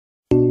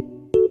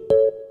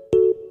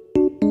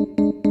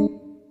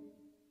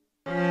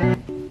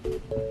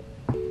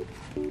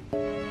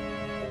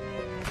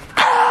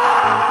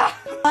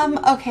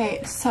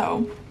Okay,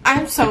 so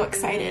I'm so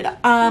excited.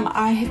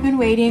 I have been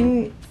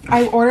waiting.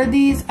 I ordered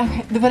these.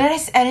 Okay, but I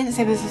didn't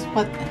say this is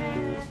what.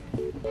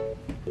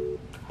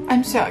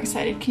 I'm so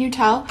excited. Can you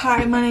tell?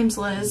 Hi, my name's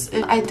Liz.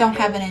 I don't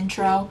have an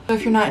intro. So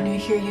if you're not new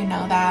here, you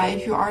know that.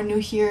 If you are new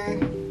here,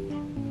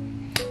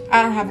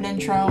 I don't have an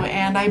intro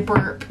and I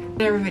burp in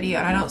every video.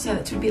 And I don't say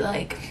that to be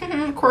like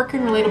quirky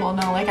and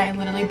relatable. No, like I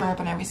literally burp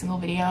in every single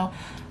video.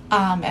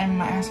 And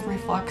my acid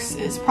reflux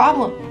is a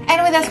problem.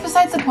 Anyway, that's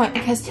besides the point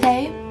because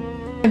today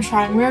I'm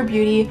trying Rare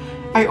Beauty.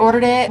 I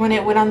ordered it when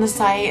it went on the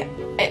site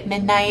at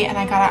midnight and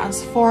I got it on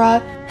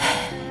Sephora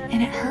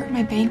and it hurt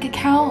my bank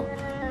account.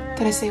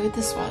 Did I say what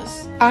this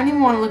was? I don't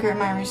even want to look at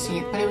my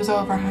receipt, but it was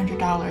over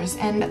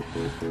 $100 and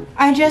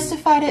I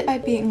justified it by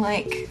being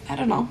like, I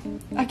don't know,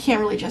 I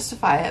can't really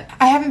justify it.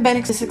 I haven't been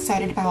this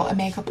excited about a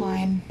makeup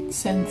line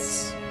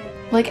since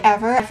like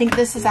ever. I think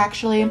this is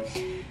actually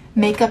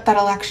makeup that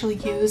I'll actually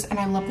use and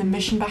I love the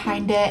mission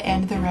behind it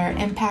and the Rare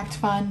Impact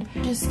Fund.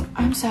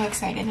 I'm so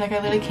excited. Like I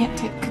literally can't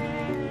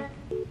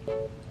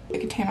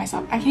contain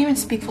myself. I can't even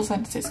speak full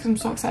sentences because I'm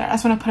so excited. I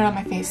just want to put it on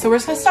my face. So we're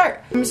just gonna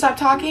start. I'm gonna stop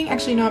talking.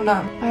 Actually, no, I'm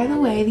not. By the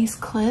way, these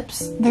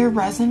clips, they're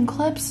resin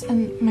clips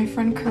and my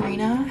friend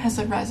Karina has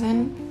a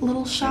resin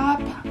little shop.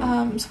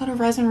 So go to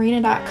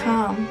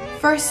resinrena.com.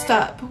 First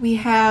up, we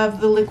have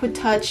the Liquid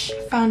Touch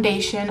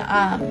foundation.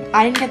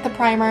 I didn't get the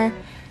primer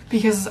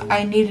because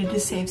I needed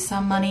to save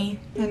some money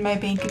in my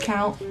bank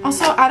account.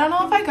 Also, I don't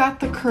know if I got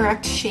the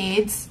correct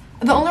shades.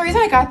 The only reason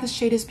I got this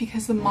shade is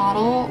because the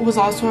model was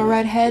also a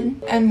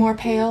redhead and more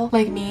pale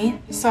like me.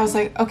 So I was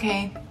like,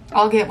 okay,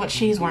 I'll get what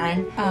she's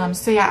wearing.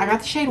 So yeah, I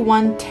got the shade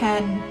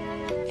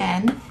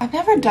 110N. I've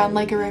never done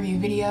like a review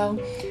video,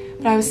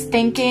 but I was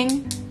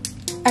thinking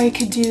I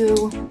could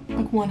do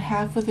like one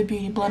half with a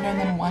beauty blender and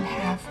then one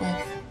half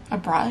with a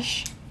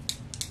brush.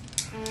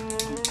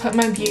 Put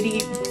my beauty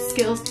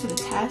skills to the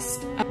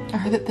test. I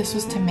heard that this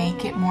was to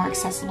make it more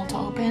accessible to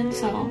open,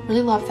 so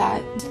really love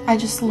that. I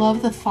just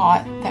love the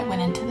thought that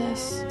went into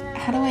this.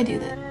 How do I do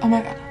that? Oh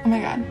my god, oh my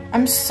god.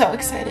 I'm so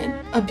excited.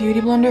 A beauty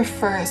blender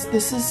first.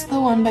 This is the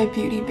one by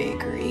Beauty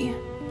Bakery.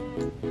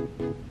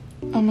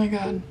 Oh my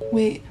god,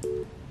 wait.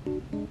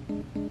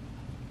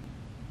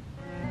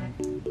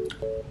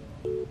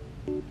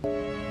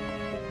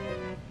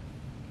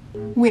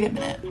 Wait a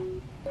minute.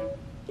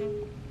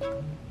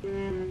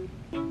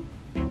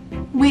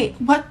 Wait,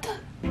 what the?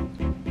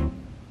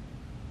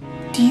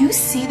 Do you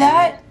see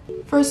that?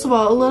 First of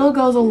all, a little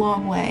goes a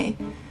long way.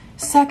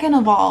 Second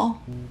of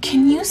all,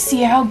 can you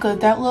see how good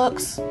that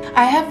looks?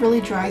 I have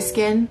really dry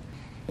skin.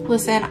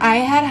 Listen, I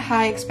had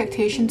high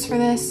expectations for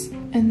this,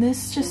 and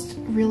this just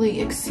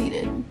really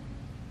exceeded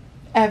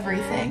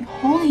everything.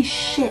 Holy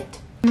shit.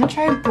 I'm gonna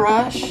try a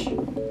brush.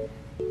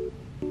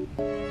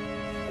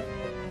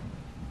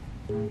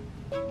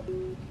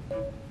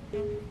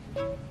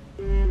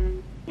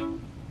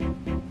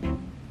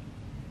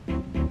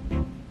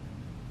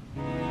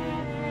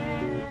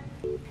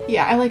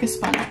 Yeah, I like a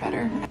sponge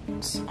better.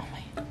 Oh my.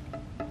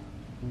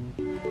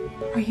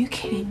 Are you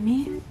kidding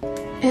me?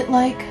 It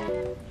like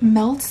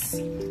melts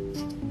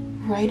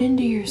right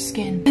into your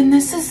skin. And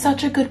this is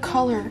such a good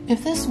color.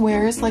 If this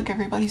wears like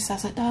everybody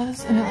says it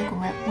does and it like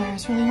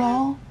wears really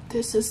well,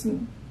 this is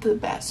the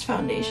best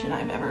foundation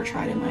I've ever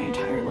tried in my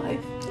entire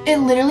life. It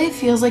literally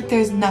feels like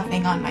there's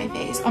nothing on my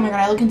face. Oh my god,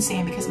 I look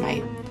insane because of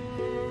my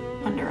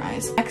under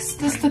eyes.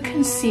 Next is the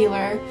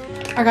concealer.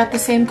 I got the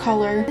same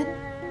color.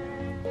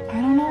 I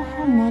don't know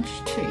how much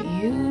to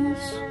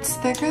use. It's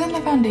thicker than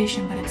the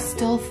foundation, but it's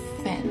still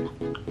thin.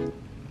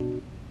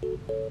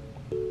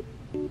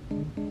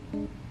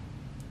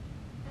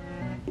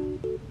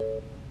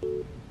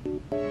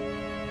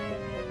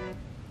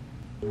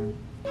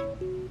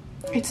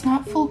 It's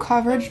not full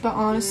coverage, but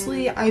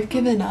honestly, I've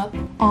given up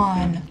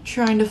on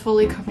trying to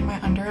fully cover my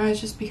under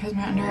eyes just because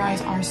my under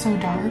eyes are so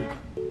dark.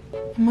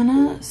 I'm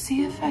gonna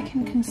see if I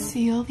can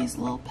conceal these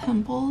little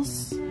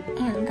pimples.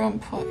 I'm gonna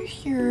put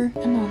here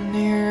and on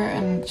there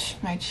and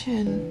my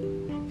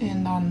chin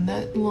and on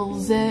that little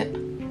zit.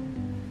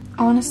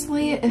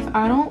 Honestly, if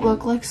I don't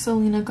look like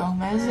Selena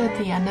Gomez at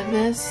the end of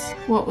this,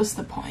 what was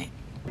the point?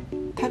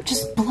 That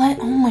just blend,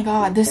 oh my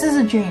god, this is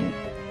a dream.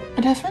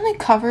 It definitely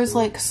covers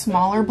like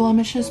smaller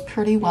blemishes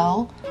pretty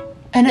well.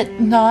 And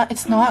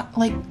it's not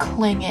like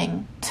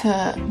clinging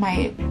to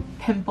my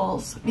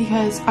pimples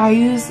because I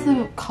use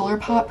the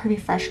ColourPop Pretty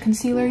Fresh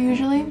concealer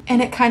usually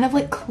and it kind of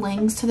like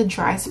clings to the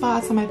dry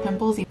spots on my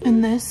pimples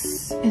and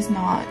this is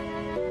not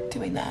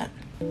doing that.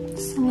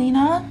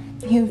 Selena,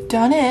 you've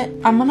done it.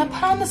 I'm gonna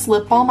put on this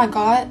lip balm I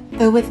got,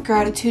 the With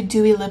Gratitude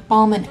Dewy Lip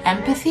Balm in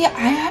Empathy. I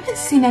haven't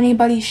seen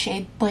anybody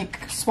shade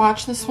like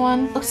swatch this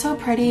one. It looks so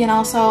pretty and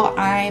also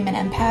I'm an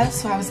empath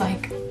so I was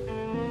like,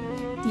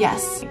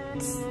 yes.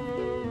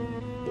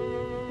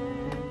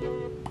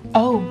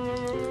 Oh,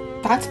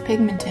 that's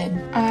pigmented.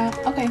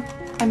 Okay,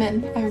 I'm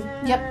in.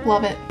 Yep,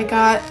 love it. I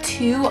got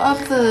 2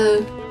 of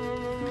the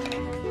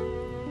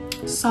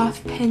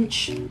Soft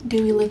Pinch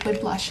Dewy Liquid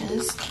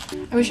Blushes.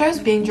 I wish I was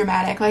being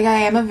dramatic. Like, I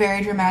am a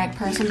very dramatic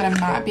person, but I'm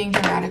not being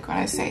dramatic when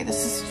I say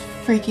this is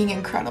freaking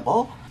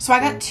incredible. So I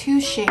got 2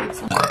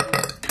 shades.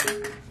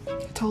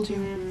 Told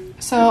you.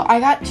 So I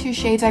got two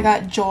shades. I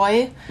got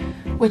Joy,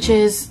 which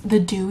is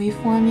the dewy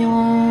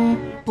formula.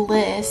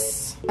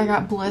 Bliss. I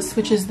got Bliss,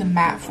 which is the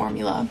matte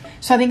formula.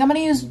 So I think I'm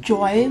gonna use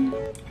Joy.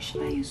 Or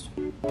should I use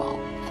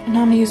both?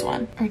 No, I'm gonna use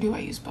one. Or do I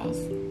use both?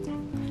 No,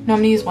 I'm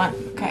gonna use one.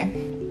 Okay.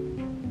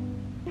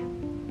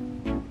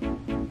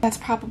 That's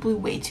probably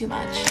way too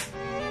much.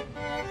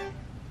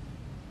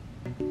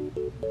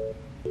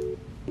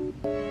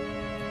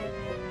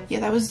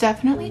 Yeah, that was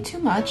definitely too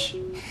much.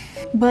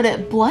 But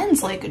it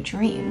blends like a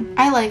dream.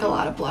 I like a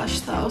lot of blush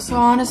though, so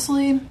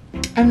honestly,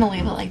 I'm gonna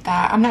leave it like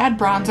that. I'm gonna add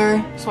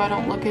bronzer so I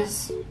don't look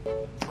as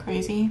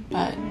crazy,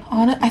 but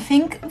I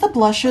think the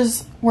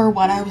blushes were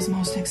what I was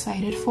most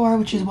excited for,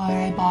 which is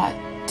why I bought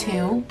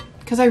two.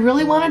 Because I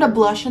really wanted a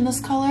blush in this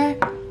color,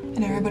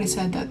 and everybody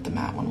said that the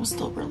matte one was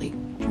still really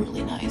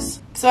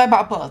nice. So I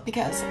bought both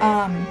because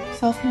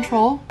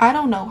Self-Control, I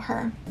don't know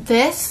her.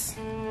 This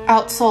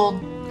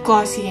outsold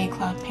Glossier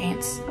Cloud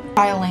Paints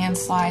by a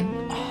landslide.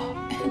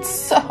 It's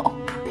so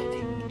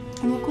pretty.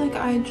 I look like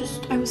I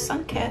was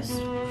sun-kissed.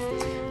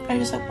 I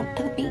just went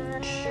to the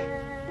beach.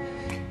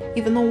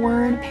 Even though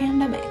we're in a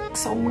pandemic,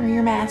 so wear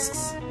your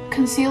masks.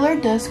 Concealer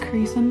does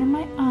crease under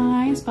my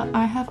eyes, but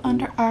I have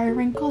under eye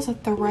wrinkles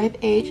at the ripe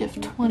age of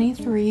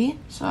 23,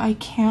 so I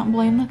can't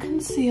blame the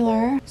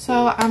concealer.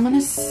 So I'm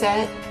gonna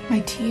set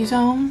my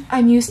T-zone.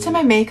 I'm used to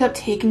my makeup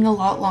taking a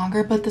lot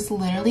longer, but this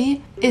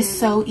literally is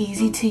so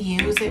easy to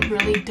use. It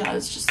really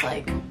does just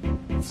like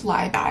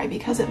fly by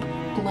because it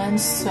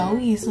blends so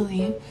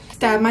easily.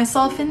 Stab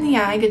myself in the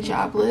eye. Good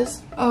job,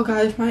 Liz. Oh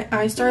god, if my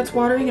eye starts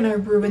watering and I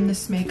ruin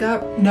this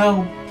makeup,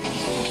 no.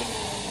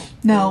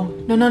 No,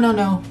 no, no, no,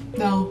 no,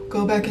 no,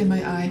 go back in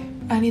my eye.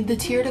 I need the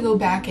tear to go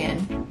back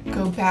in.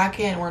 Go back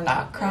in, we're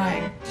not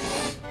crying.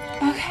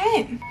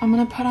 Okay, I'm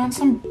gonna put on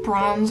some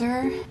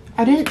bronzer.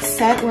 I didn't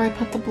set where I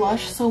put the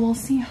blush, so we'll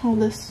see how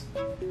this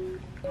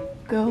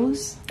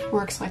goes.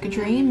 Works like a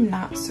dream,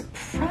 not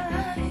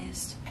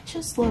surprised. I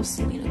just love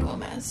Selena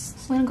Gomez.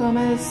 Selena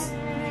Gomez,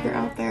 if you're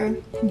out there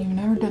and you've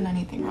never done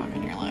anything wrong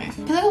in your life.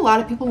 I feel like a lot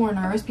of people were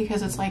nervous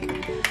because it's like,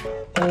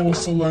 oh,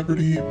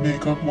 celebrity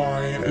makeup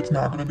line, it's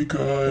not gonna be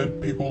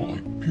good. People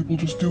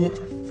just do it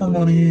for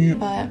money.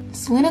 But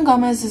Selena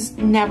Gomez has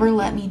never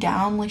let me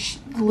down, like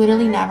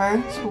literally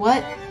never. So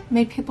what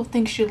made people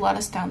think she'd let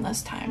us down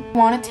this time? I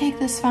want to take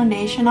this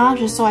foundation off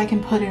just so I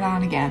can put it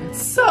on again.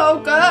 So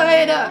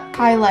good.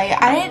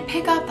 Highlight. I didn't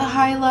pick up the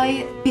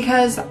highlight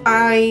because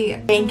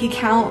bank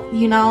account,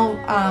 you know,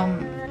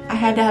 I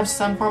had to have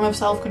some form of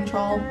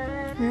self-control.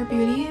 Rare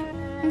Beauty,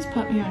 please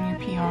put me on your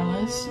PR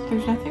list.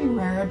 There's nothing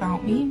rare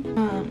about me.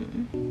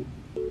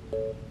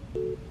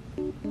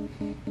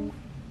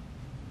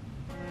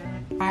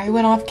 I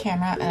went off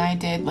camera and I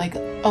did like a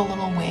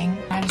little wing.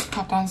 I just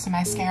popped on some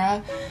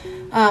mascara.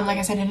 Like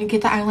I said, I didn't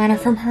get the eyeliner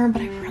from her,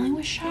 but I really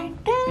wish I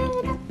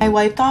did. I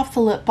wiped off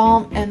the lip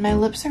balm and my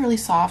lips are really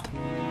soft.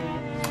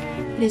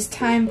 It is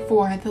time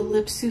for the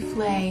Lip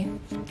Soufflé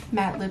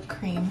Matte Lip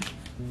Cream.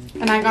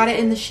 And I got it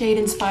in the shade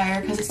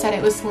Inspire because it said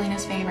it was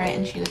Selena's favorite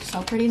and she looked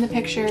so pretty in the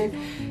picture.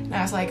 And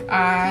I was like,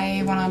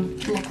 I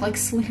want to look like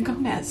Selena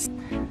Gomez.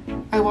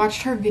 I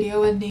watched her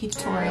video with Nikki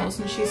tutorials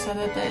and she said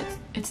that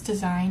it's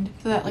designed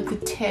so that like the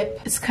tip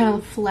is kind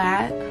of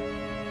flat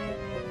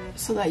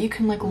so that you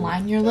can like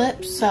line your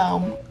lips.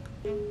 So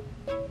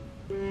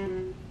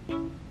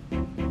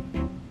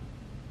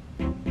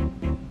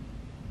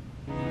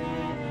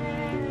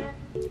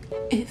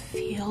it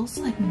feels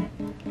like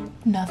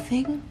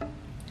nothing.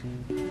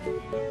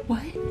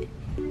 What?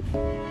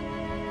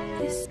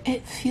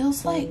 It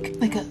feels like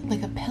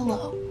a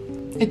pillow.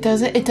 It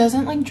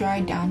doesn't like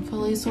dry down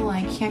fully, so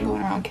like I can't go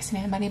around kissing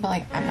anybody, but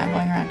like I'm not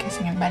going around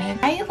kissing everybody.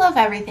 I love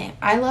everything.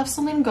 I love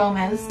Selena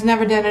Gomez. She's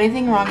never done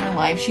anything wrong in her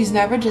life. She's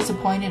never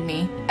disappointed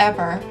me,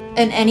 ever.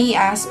 In any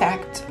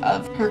aspect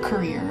of her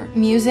career.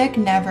 Music,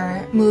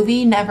 never.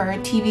 Movie, never.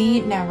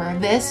 TV, never.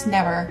 This,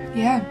 never.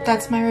 Yeah,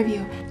 that's my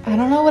review. I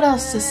don't know what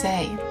else to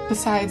say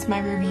besides my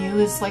review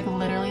is like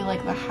literally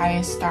like the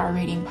highest star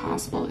rating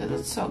possible because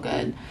it's so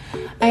good.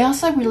 I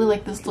also really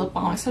like this lip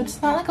balm. So it's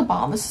not like a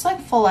balm. This is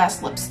like full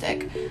ass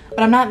lipstick, but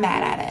I'm not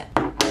mad at it.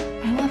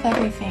 I love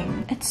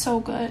everything. It's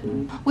so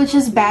good. Which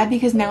is bad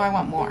because now I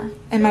want more.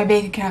 And my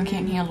bank account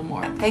can't handle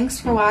more.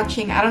 Thanks for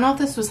watching. I don't know if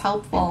this was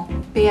helpful.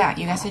 But yeah,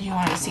 you guys said you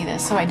wanted to see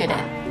this, so I did it.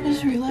 I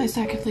just realized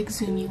I could like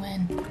zoom you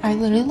in. I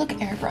literally look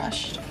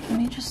airbrushed. Let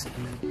me just...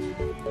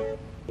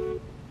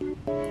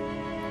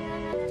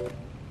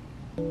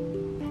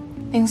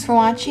 Thanks for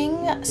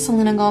watching,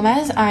 Selena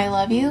Gomez. I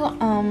love you.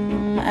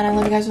 And I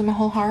love you guys with my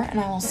whole heart. And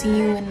I will see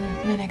you in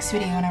the next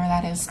video, whenever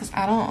that is. Because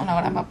I don't know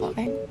what I'm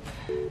uploading.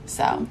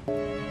 So...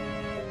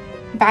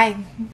 bye.